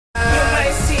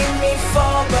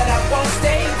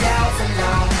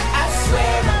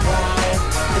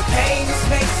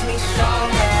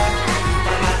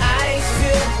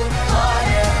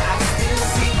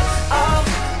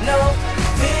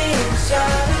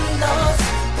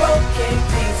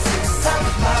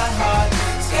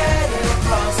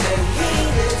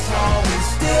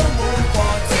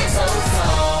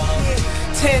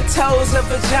rose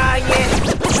of a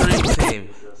giant. Dream Team,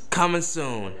 coming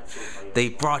soon. They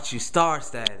brought you star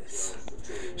status.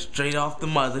 Straight off the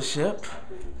mothership.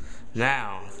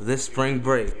 Now, this spring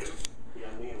break.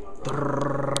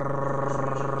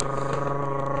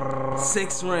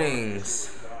 6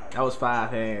 rings. That was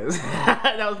 5 hands.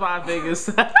 That was 5 fingers.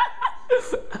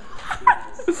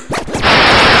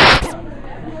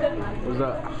 What's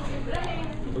up?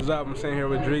 What's up? I'm sitting here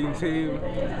with Dream Team.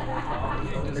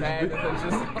 Just had to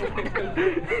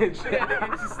get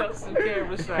yourself some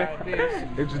camera shot,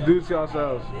 bitch. Introduce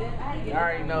yourselves. You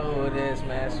already know who it is,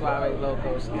 man. Suave,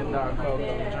 Loco, Skin Dark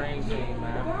Coco, Dream Team,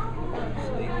 man.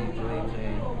 Sleepy Dream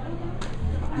Team.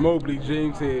 Mobley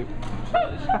Dream Team.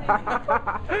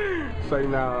 So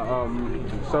now,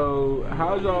 so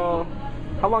how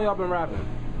long y'all been rapping?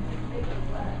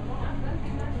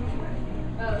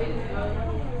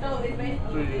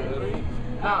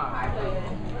 Nah,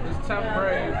 it's 10th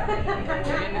grade.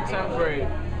 In the 10th grade.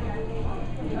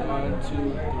 1, 2, 3,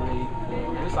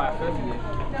 4. It's like 5th year.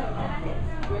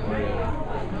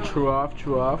 True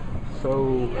off.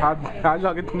 So how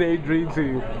y'all get the name Dream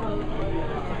Team?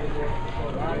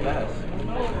 Yes.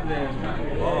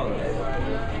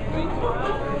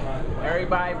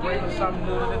 Everybody brings something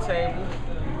new to the table.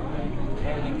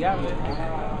 And together,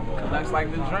 that's like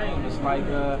the dream. It's like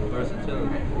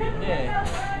versatility. Yeah.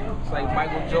 It's like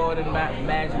Michael Jordan,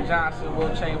 Magic Johnson, Will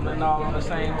Chamberlain, all on the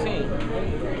same team.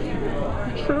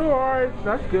 True, alright.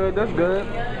 That's good.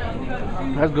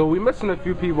 We missing a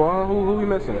few people, huh? Who we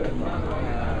missing?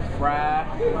 Fry,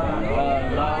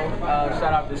 Low,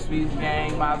 shout out to Sweets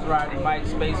Gang, Maserati Mike,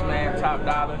 Spaceman, Top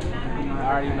Dollar. I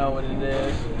already know what it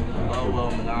is. Low,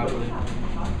 Monopoly.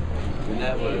 The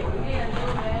network.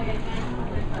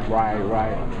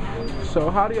 Right. So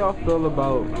how do y'all feel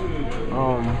about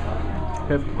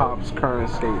hip hop's current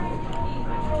state?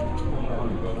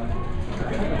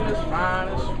 It's fine.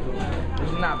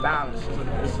 It's not balanced.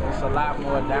 It's a lot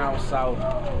more down south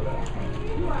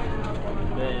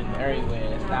than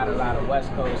everywhere. It's not a lot of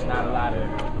West Coast, not a lot of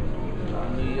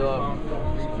New York,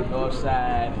 North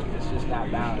Side. It's just not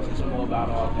balanced. It's more about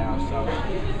all down south.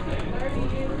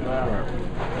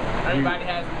 Everybody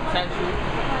has potential.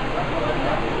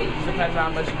 It depends how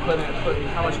much you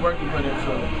how much work you put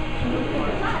into it.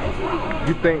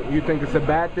 You think it's a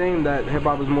bad thing that hip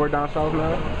hop is more down south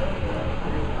now?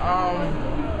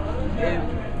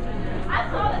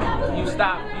 You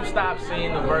stop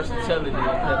seeing the versatility of hip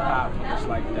hop just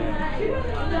like that.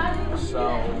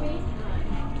 So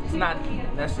it's not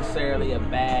necessarily a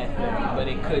bad thing, but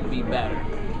it could be better.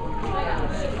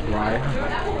 Right.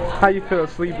 How you feel,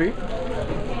 Sleepy?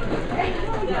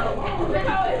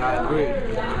 I agree.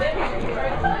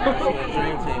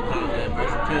 Dream Team comes that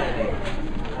versatility.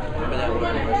 Remember that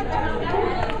word, versatility.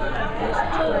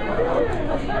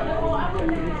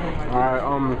 Alright,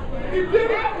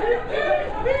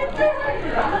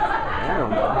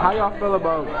 damn, how y'all feel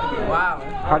about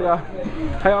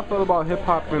how y'all feel about hip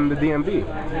hop in the DMV?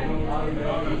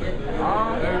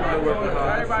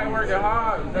 Everybody working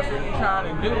hard. That's what you're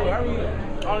trying to do.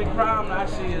 Only problem I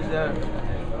see is that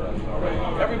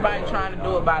everybody trying to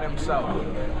do it by themselves.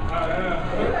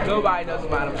 Nobody does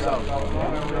it by themselves.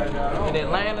 In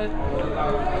Atlanta,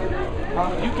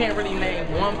 you can't really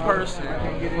name one person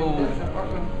who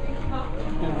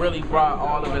really brought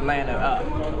all of Atlanta up.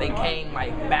 They came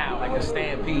like a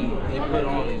stampede. They put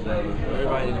on these things.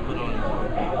 Everybody just put on these things.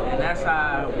 And that's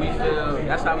how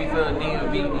we feel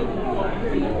DMV need.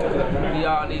 We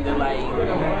all need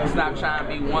to stop trying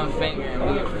to be one finger and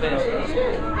be a fist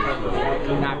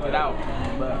and knock it out.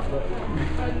 But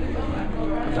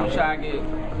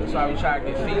that's why we try to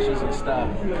get features and stuff.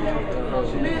 We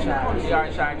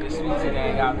already trying to get Sweets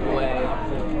Gang out the way.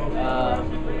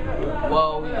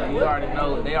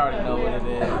 They already know what it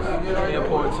is.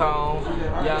 Airport Tone,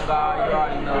 Young God, you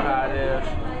already know how it is.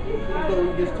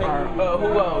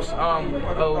 Who else?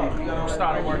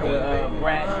 Started working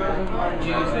Brat,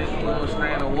 Music, we was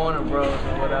staying on Warner Bros.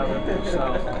 Or whatever. So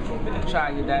try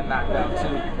to get that knocked out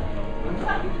too.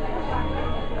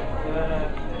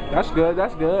 That's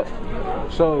good.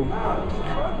 So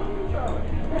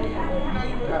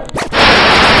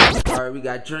Alright, we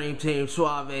got Dream Team,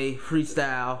 Suave,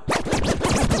 Freestyle.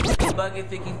 Bugging,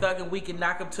 thinking, thugging, we can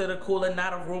knock him to the cooler.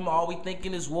 Not a rumor, all we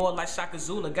thinking is war like Shaka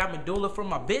Zulu. Got medulla from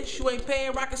my bitch, you ain't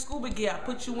paying rockin' scuba gear. I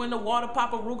put you in the water,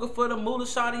 pop a Ruger for the moolah,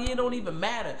 shawty, it don't even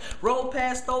matter. Roll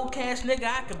past, throw cash, nigga,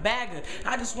 I can bag her.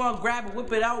 I just wanna grab it,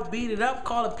 whip it out, beat it up,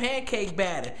 call it pancake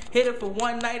batter. Hit it for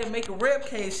one night and make a rib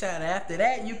cage shatter. After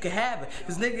that, you can have it.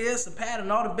 Cause nigga, it's a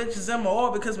pattern. All the bitches in my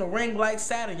orbit because my ring like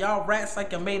Saturn. Y'all rats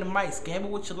like I made a mice.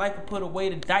 Gamble with your life and put away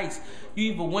the dice.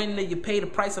 You either win or you pay the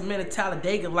price. I'm in a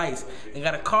Talladega lights and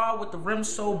got a car with the rims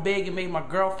so big it made my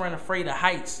girlfriend afraid of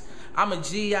heights. I'm a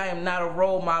G, I am not a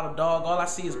role model, dog. All I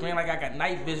see is green like I got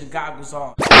night vision goggles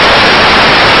on.